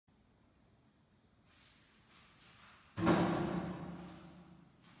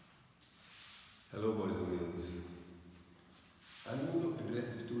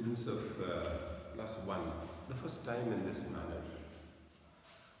the first time in this manner.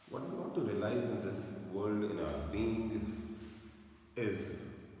 What we want to realize in this world, in our being, is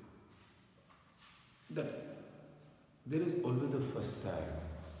that there is always the first time.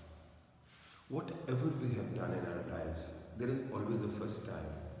 Whatever we have done in our lives, there is always the first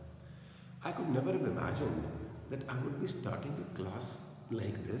time. I could never have imagined that I would be starting a class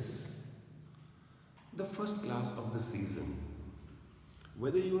like this. The first class of the season.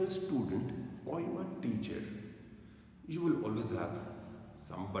 Whether you are a student or you are a teacher, you will always have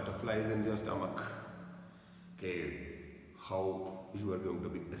some butterflies in your stomach. Okay, how you are going to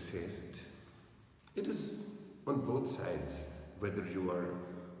be assessed. It is on both sides, whether you are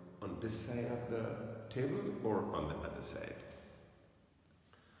on this side of the table or on the other side.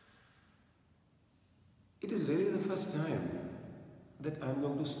 It is really the first time that I am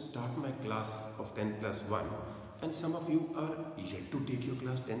going to start my class of 10+1, and some of you are yet to take your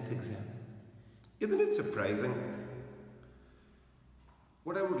class 10th exam. Isn't it surprising?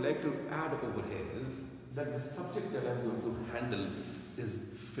 What I would like to add over here is that the subject that I am going to handle is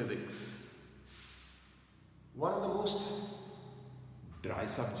physics. One of the most dry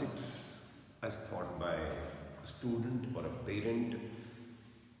subjects as taught by a student or a parent.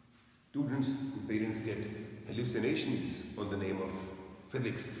 Parents get hallucinations on the name of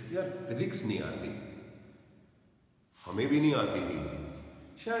physics. यार physics नहीं आती, हमें भी नहीं आती थी,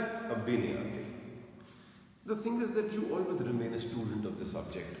 शायद अब भी नहीं आती. The thing is that you always remain a student of the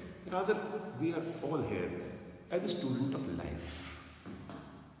subject. Rather, we are all here as a student of life.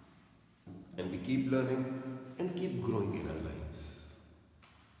 And we keep learning and keep growing in our lives.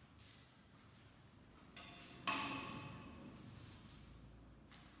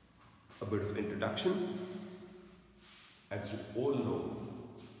 A bit of introduction. As you all know,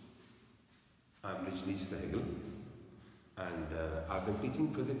 I'm Rajneesh Sahgal, and I've been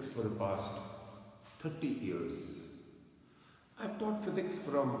teaching physics for the past 30 years. I've taught physics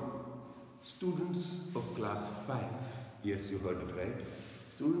from students of class 5. Yes, you heard it right.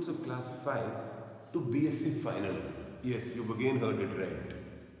 Students of class 5 to BSc final. Yes, you've again heard it right.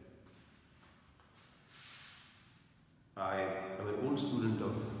 I am an old student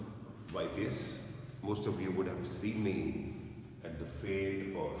of YPS. Most of you would have seen me at the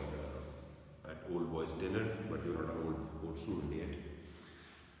Fade or at Old Boys Dinner, but you're not an old student yet.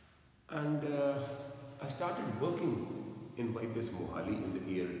 And I started working in YPS Mohali in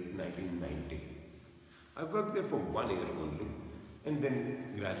the year 1990. I worked there for 1 year only and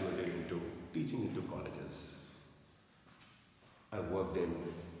then graduated into teaching into colleges. I worked in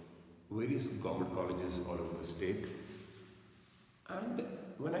various government colleges all over the state. And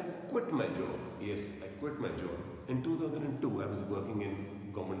when I quit my job, yes, I quit my job. In 2002, I was working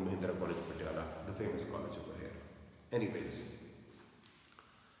in Government Mahindra College, Patiala, the famous college over here. Anyways,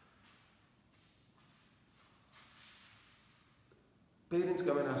 parents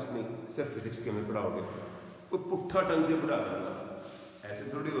come and ask me, sir, physics कैसे पढ़ाओगे? कोई पुट्ठा टंग के पढ़ा दूँगा.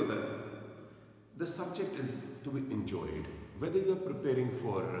 ऐसे थोड़ी होता है. The subject is to be enjoyed. Whether you are preparing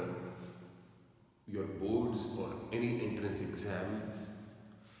for your boards or any entrance exam,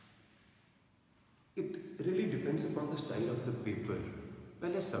 it really depends upon the style of the paper.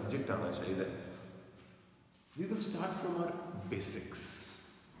 पहले subject आना चाहिए. We will start from our basics.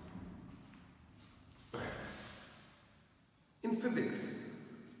 In physics,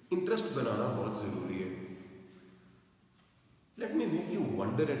 interest बनाना बहुत ज़रूरी है. Let me make you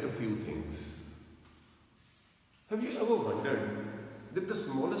wonder at a few things. Have you ever wondered that the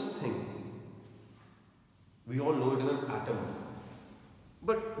smallest thing, we all know it is an atom,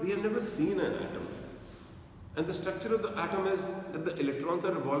 but we have never seen an atom. And the structure of the atom is that the electrons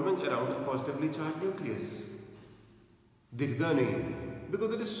are revolving around a positively charged nucleus. दिखता नहीं,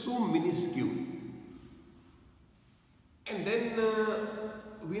 because it is so minuscule. And then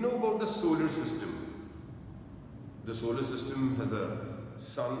we know about the solar system. The solar system has a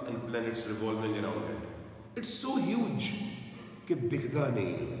sun and planets revolving around it. It's so huge कि दिखता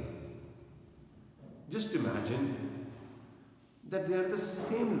नहीं. Just imagine that they are the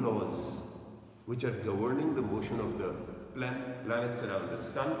same laws which are governing the motion of the planets around the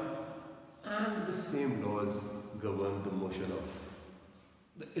sun, and the same laws govern the motion of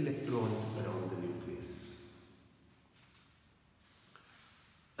the electrons around the nucleus.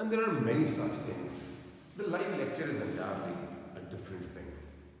 And there are many such things. The live lecture is entirely a different thing.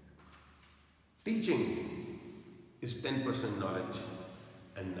 Teaching is 10% knowledge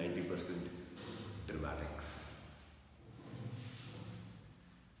and 90% dramatics.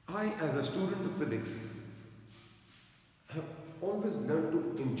 I, as a student of physics, have always learned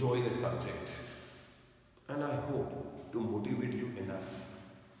to enjoy the subject, and I hope to motivate you enough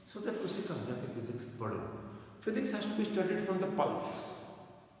so that उसे कब जाके physics पढ़ो. Physics has to be studied from the pulse.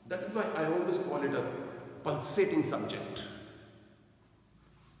 That is why I always call it a pulsating subject.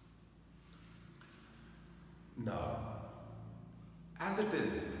 Now, as it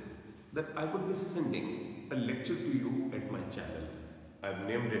is that I would be sending a lecture to you at my channel, I've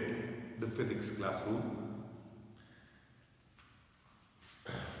named it the Physics Classroom.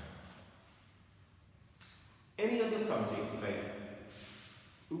 Any other subject, like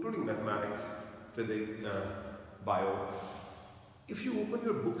including mathematics, physics, bio, if you open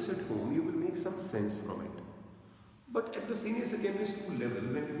your books at home, you will make some sense from it. But at the senior secondary school level,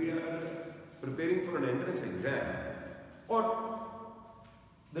 when we are preparing for an entrance exam or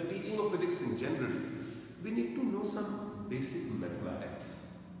the teaching of physics in general, we need to know some basic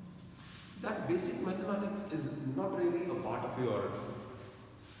mathematics. That basic mathematics is not really a part of your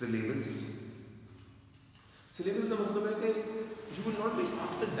syllabus. Syllabus का मतलब है कि you will not be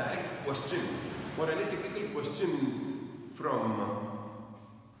asked a direct question or any typical question from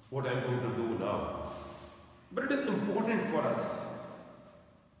what I am going to do now. But it is important for us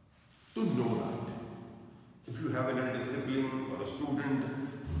to know that. If you have a discipline or a student,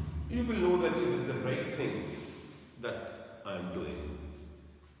 you will know that it is the right thing that I am doing.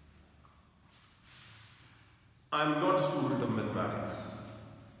 I am not a student of mathematics.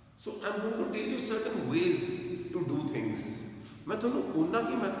 So I am going to tell you certain ways to do things. मैं तुम्हें उन्ना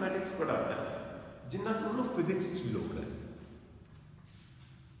की mathematics पढ़ाता है जिन्ना तुम्हें physics लोग हैं.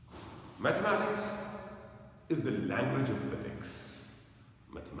 Mathematics is the language of physics.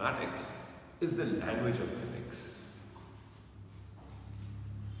 Mathematics is the language of physics.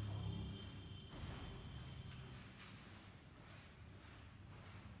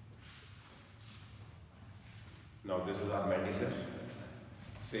 Now this is our Mandy sir.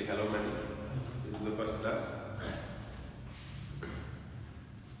 Say hello Mandy. This is the first class.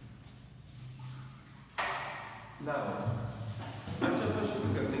 Now, आज हम शुरू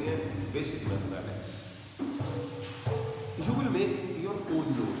करने हैं basic mathematics. You will make your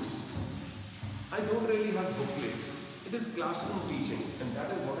own notes. I don't really have booklets. It is classroom teaching and that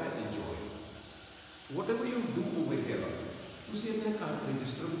is what I enjoy. Whatever you do over here, ਤੁਸੀਂ ਆਪਣੇ ਘਰ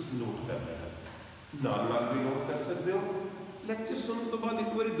register ਵਿੱਚ note ਕਰਨਾ ਹੈ. ਨਾਲ ਵੀ ਨੋਟ ਕਰ ਸਕਦੇ ਹੋ. ਲੈਕਚਰ ਸੁਣਨ ਤੋਂ ਬਾਅਦ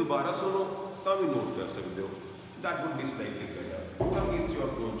ਇੱਕ ਵਾਰੀ ਦੁਬਾਰਾ ਸੁਣੋ ਤਾਂ ਵੀ ਨੋਟ ਕਰ ਸਕਦੇ ਹੋ. That would be slightly better. Probably it's your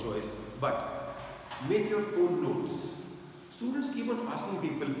own choice, but make your own notes. Students keep on asking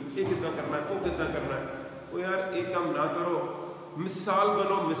people, ये कितना करना है, वो कितना करना है. ओ यार एक काम ना करो, मिसाल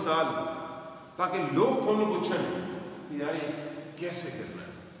बनो मिसाल, ताकि लोग थोड़ा पूछें कि यार ये कैसे करना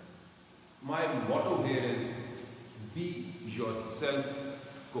है. My motto here is be yourself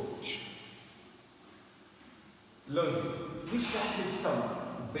coach. Look, we start with some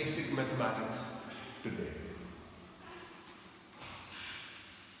basic mathematics today.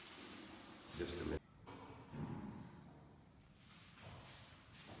 Just a minute.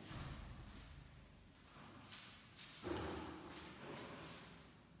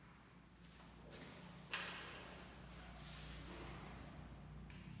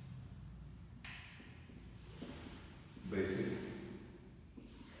 Basic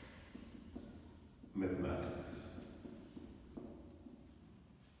mathematics.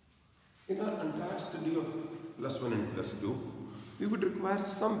 In our entire study of +1 and +2, we would require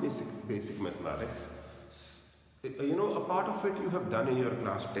some basic mathematics. A part of it you have done in your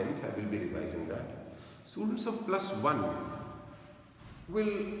class 10th. I will be revising that. Students of +1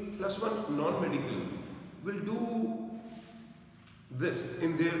 non-medical will do this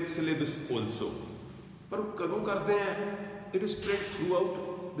in their syllabus also. पर कदों करते हैं, it is spread throughout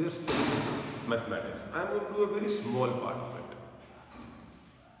their syllabus of mathematics. I am going to do a very small part of it.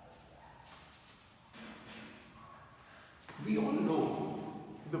 We all know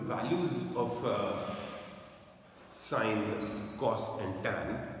the values of sine, cos and tan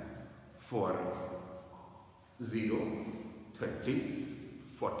for 0, 30,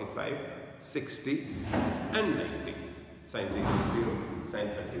 45, 60 and 90. Sine 0 is 0, sine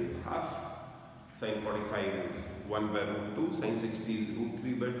 30 is half, sine 45 is 1 by root 2, sine 60 is root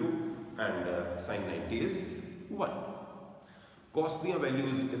 3 by 2 and sine 90 is 1. Cos ਦੀਆਂ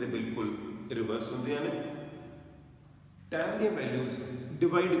values ਇਹਦੇ ਬਿਲਕੁਲ reverse ਹੁੰਦੀਆਂ ਨੇ. Tan ਦੀਆਂ values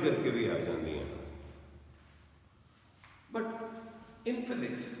divide करके भी आ ਜਾਂਦੀਆਂ. But in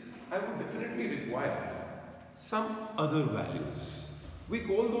physics, I would definitely require some other values. We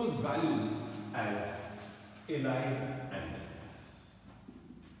call those values as allied angles.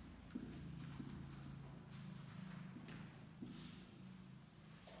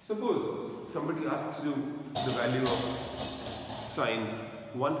 Suppose somebody asks you the value of sine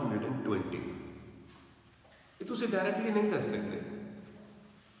 120. ये तो उसे directly नहीं दस सकते.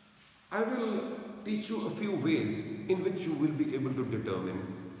 I will teach you a few ways in which you will be able to determine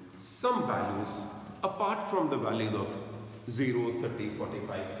some values apart from the values of 0, 30,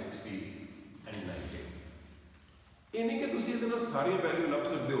 45, 60 and 90. ਇਹ ਨਹੀਂ ਕਿ ਤੁਸੀਂ ਇਹਦੇ ਨਾਲ ਸਾਰੀਆਂ ਵੈਲਿਊ ਲੱਭ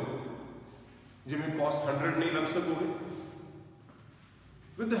ਸਕਦੇ ਹੋ, ਜਿਵੇਂ cos 100 ਨਹੀਂ ਲੱਭ ਸਕੋਗੇ.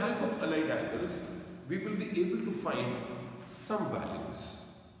 With the help of allied angles, we will be able to find some values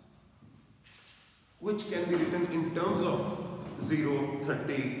which can be written in terms of 0,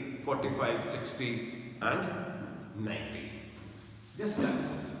 30, 45, 60 and 90. Just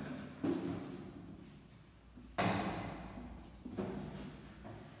as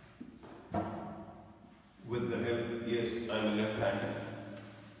with the help, yes, I am left-handed.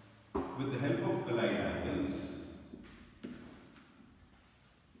 With the help of allied angles,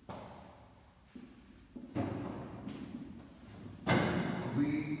 we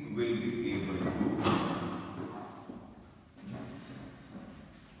will be able to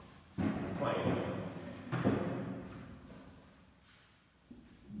find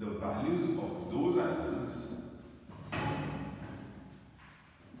the values of those angles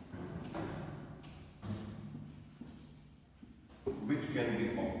which can be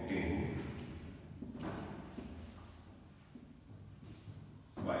obtained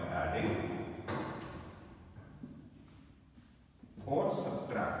by adding or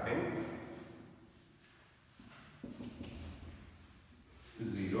subtracting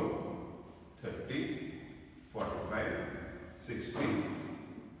 0, 30, 45, 60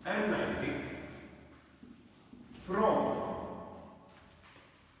 and 90 from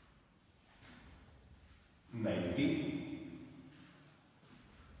 90,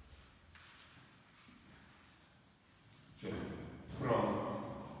 from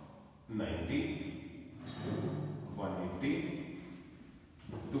 90, 180,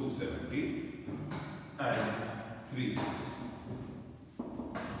 270 and 360.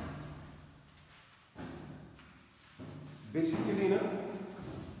 Basically ना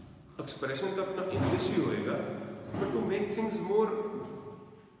expression तो अपना English ही होएगा, but to make things more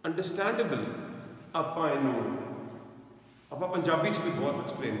understandable ਆਪਾਂ ਇਹਨੂੰ ਆਪਾਂ ਪੰਜਾਬੀ 'ਚ ਵੀ ਬਹੁਤ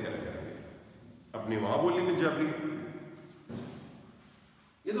explain ਕਰਿਆ ਕਰਾਂਗੇ. अपनी माँ बोली पंजाबी.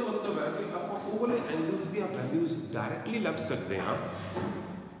 ਇਹਦਾ ਮਤਲਬ ਹੈ ਕਿ ਆਪਾਂ ਉਹ ਵਾਲੇ ਐਂਗਲਸ ਦੀਆਂ ਵੈਲਿਊਜ਼ ਡਾਇਰੈਕਟਲੀ ਲੱਭ ਸਕਦੇ ਹਾਂ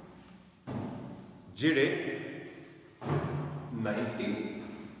ਜਿਹੜੇ 90,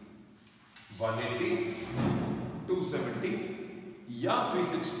 180, 270 ਜਾਂ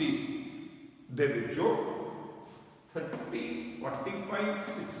 360 ਦੇ ਵਿੱਚੋਂ 30, 45,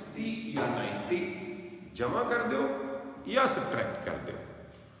 60 ਜਾਂ 90 ਜਮਾ ਕਰ ਦਿਓ ਜਾਂ ਸਬਟਰੈਕਟ ਕਰ ਦਿਓ.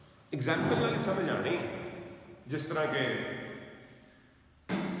 एग्जाम्पल ਨਾਲ ਸਮਝ ਆਣੀ, ਜਿਸ ਤਰ੍ਹਾਂ ਕਿ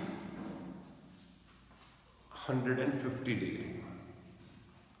 150 डिग्री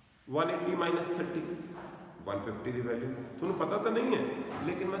 180 माइनस 30 150 की वैल्यू थोड़ा पता तो नहीं है,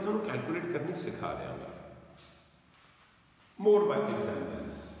 लेकिन मैं थोड़ा कैलकुलेट करनी सिखा देंगा. More by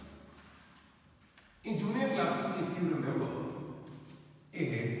examples in junior classes. If you remember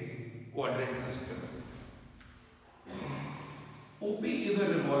ये क्वाड्रेंट सिस्टम है. OP is a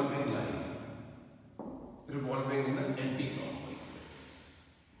revolving line revolving in the anti-clockwise sense.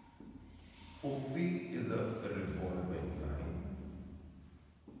 OP is a revolving line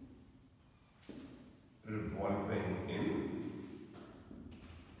revolving in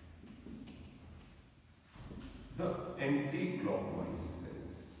the anti-clockwise sense.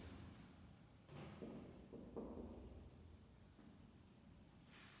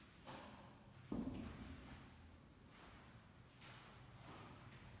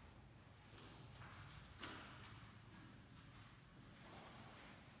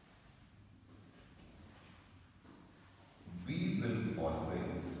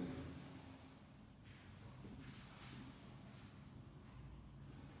 Always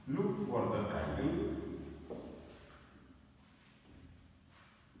look for the angle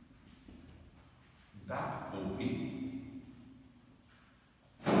that OP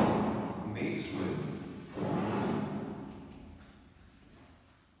makes with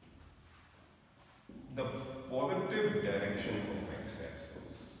the positive direction of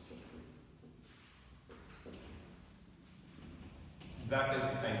x-axis. That is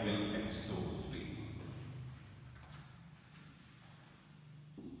angle XOP.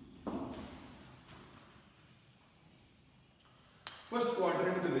 First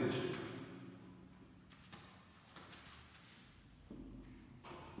quadrant ਦੇ ਵਿੱਚ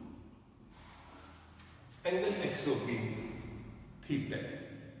angle XOP theta.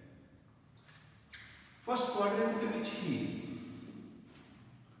 First quadrant ਦੇ ਵਿੱਚ ਹੀ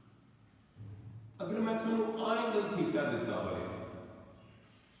अगर मैं ਤੁਹਾਨੂੰ आ angle theta ਦਿੱਤਾ ਹੋਵੇ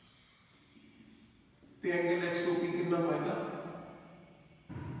ਤੇ एंगल XOP कितना पाएगा?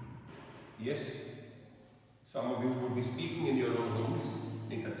 Yes. Some of you would be speaking in your own homes.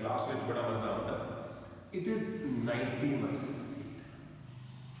 In the class which bada maza aata. It is 90 minus theta.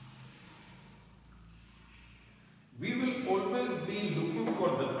 We will always be looking for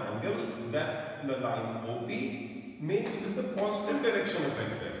the angle that the line OP makes with the positive direction of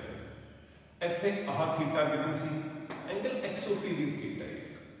x-axis. I think theta given C. Angle XOP with theta.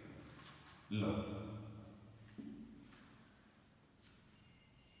 Love.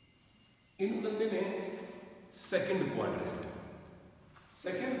 In the second quadrant.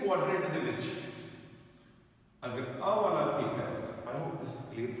 Second quadrant the which agar a wala theta, I hope this is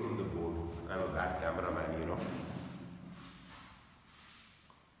clear from the board. I'm a bad cameraman, you know.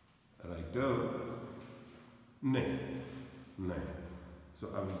 Right. No. So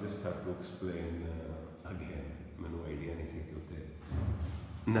I will just have to explain again. मैंने idea नहीं सी क्यों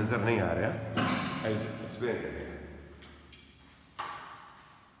नजर नहीं आ रहा. I'll explain it again.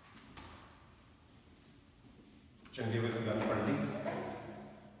 चंगे वाली गल पढ़ ली.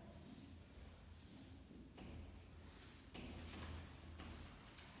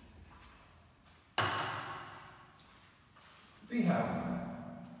 We have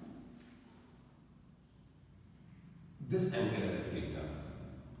this angle as theta.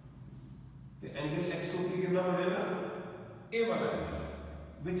 The angle XOP कितना हो जाएगा? A वाला angle,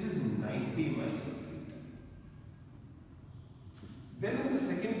 which is 90 minus theta. Then in the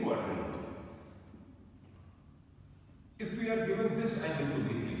second quadrant, if we are given this angle to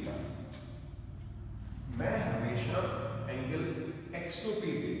be theta, मैं हमेशा angle XOP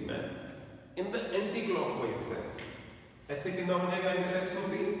देखना in the anti-clockwise sense. ऐसे कितना हो जाएगा angle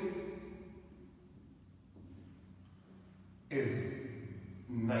XOP? Is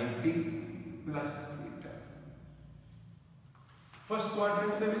 90 plus theta. First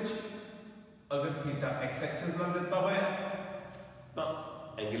quadrant ਦੇ ਵਿੱਚ अगर theta x axis ਨਾਲ ਦਿੱਤਾ ਹੋਇਆ ਤਾਂ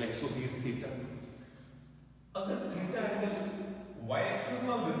angle XOP is theta. अगर theta angle y axis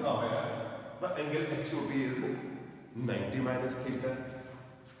ਨਾਲ ਦਿੱਤਾ ਹੋਇਆ ਤਾਂ angle XOP is 90 minus theta.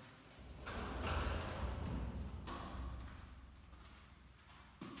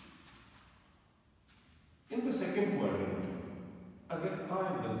 In the second quadrant, अगर I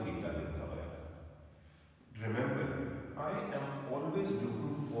angle theta देता है, remember I am always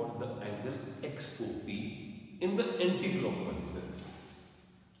looking for the angle XOP in the anti-clockwise sense.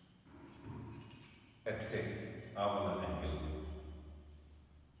 ऐसे आ वाला angle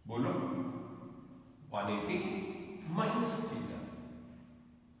बोलो 180 minus theta.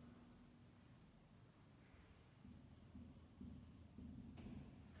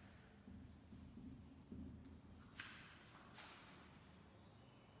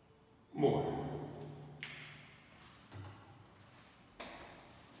 More.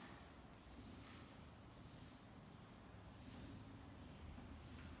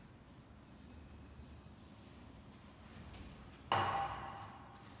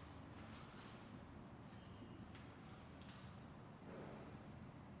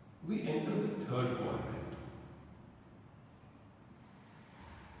 We enter the third quadrant.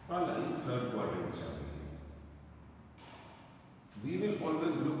 Third quadrant. We will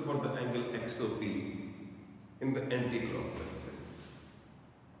always look for the angle XOP in the anti-clockwise sense.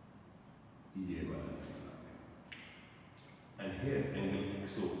 And here angle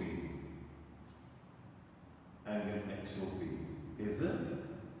XOP is a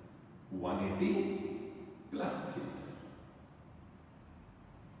 180 plus theta.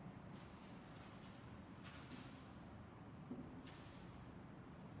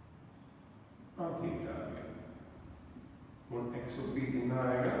 Theta आ गया. ਹੁਣ XOP कितना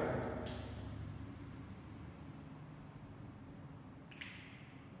आएगा?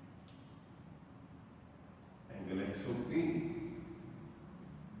 Angle XOP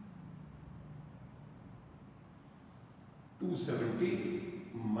 (270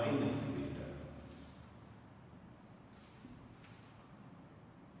 minus theta).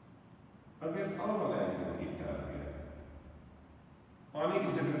 अगर आ वाला angle theta आ गया, आने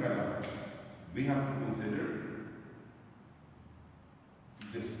की जगह का we have to consider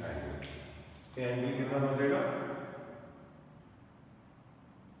this angle. Angle कितना हो जाएगा?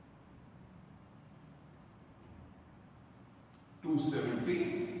 (270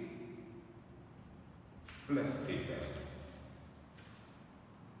 plus theta.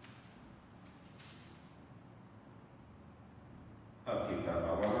 अब थीटा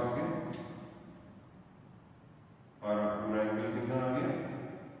का वाला आ गया और पूरा एंगल कितना आ गया?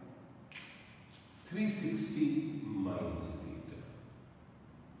 360 minus theta.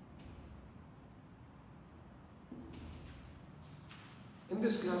 In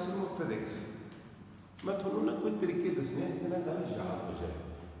this classroom of physics, मैं थोड़ा ना कोई तरीके दसने जिसमें गल याद हो जाए.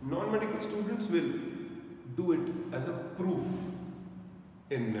 Non-medical students will do it as a proof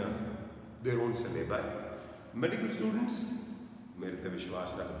in their own syllabi. Medical students, मेरे पे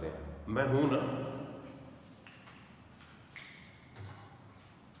विश्वास रखते हैं, मैं हूं ना.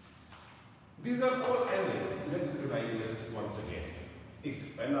 These are all angles. Let's revise it once again. एक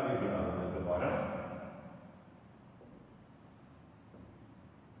पहला भी बना देना दोबारा.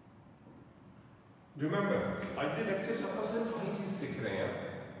 Remember, आज के लेक्चर में अपन सिर्फ वही चीज सीख रहे हैं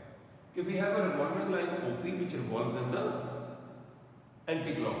कि we have a revolving line OP which revolves in the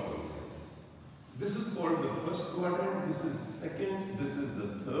anti-clockwise sense. This is called the first quadrant, this is second, this is the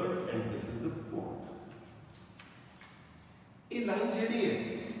third, and this is the fourth. ये line JD है,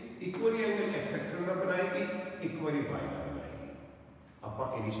 एक बारी angle x axis में बनाएगी, एक बारी y में बनाएगी. अपन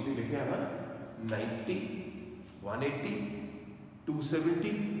इनिशियली लिखे हैं ना 90, 180,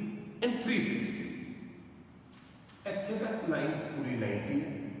 270 and 360. ਇੱਥੇ ਤੱਕ ਲਾਈਨ ਪੂਰੀ 90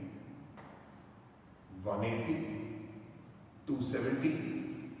 180 270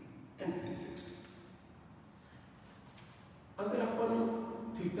 and 360. अगर अपन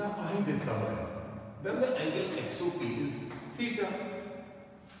थीटा आई देता है, then the angle XOP is theta.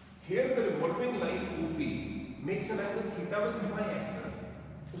 Here the revolving line OP makes an angle theta with y-axis.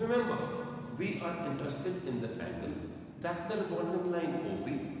 Remember, we are interested in the angle that the revolving line OP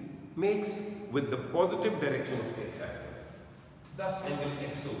makes with the positive direction of x-axis. Thus, angle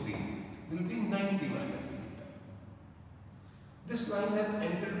XOP will be 90 minus theta. This line has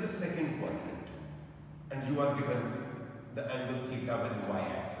entered the second quadrant, and you are given the angle theta with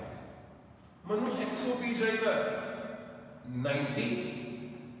y-axis. Manu XOP jayega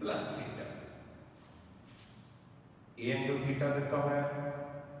 90 plus theta. A angle theta deta hua hai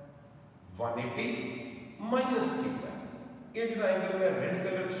 180 minus theta. ये जो angle में red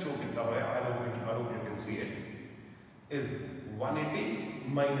colour show किया हुआ है, I hope you can see it, is 180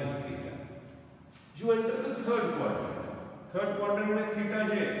 minus theta. You enter the third quadrant. Third quadrant में theta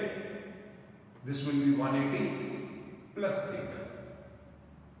है. This will be 180 plus theta.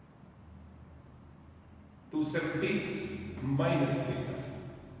 270 minus theta.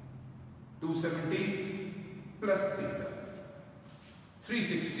 270 plus theta.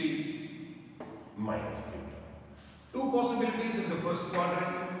 360 minus theta. Two possibilities in the first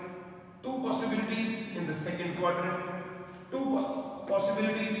quadrant, two possibilities in the second quadrant, two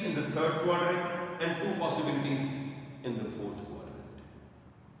possibilities in the third quadrant, and two possibilities in the fourth quadrant.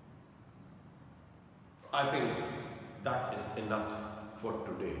 I think that is enough for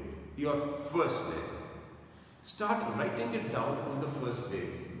today, your first day. Start writing it down on the first day.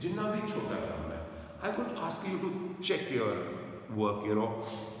 Jinna bhi chota kam hai. I could ask you to check your work,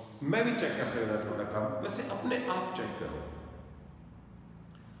 मैं भी check कर सकता थोड़ा कम, वैसे अपने आप check करो.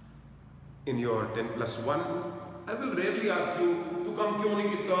 In your 10+1, I will rarely ask you, तू कम क्यों नहीं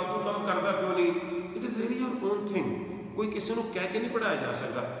किया, तू कम करदा क्यों नहीं. It is really your own thing. कोई किसी को कह के नहीं पढ़ाया जा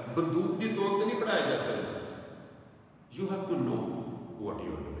सकता, बंदूक की तोड़ से नहीं पढ़ाया जा सकता. You have to know what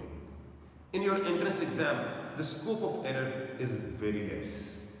you are doing. In your entrance exam, the scope of error is very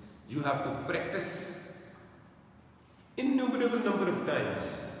less. You have to practice innumerable number of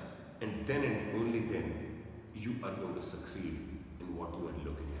times. And then and only then you are going to succeed in what you are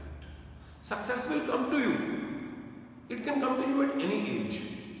looking at. Success will come to you. It can come to you at any age,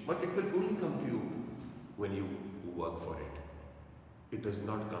 but it will only come to you when you work for it. It does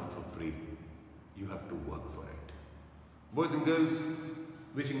not come for free. You have to work for it. Boys and girls,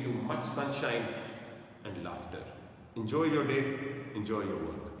 wishing you much sunshine and laughter. Enjoy your day, enjoy your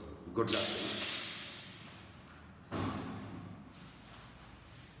work. Good luck.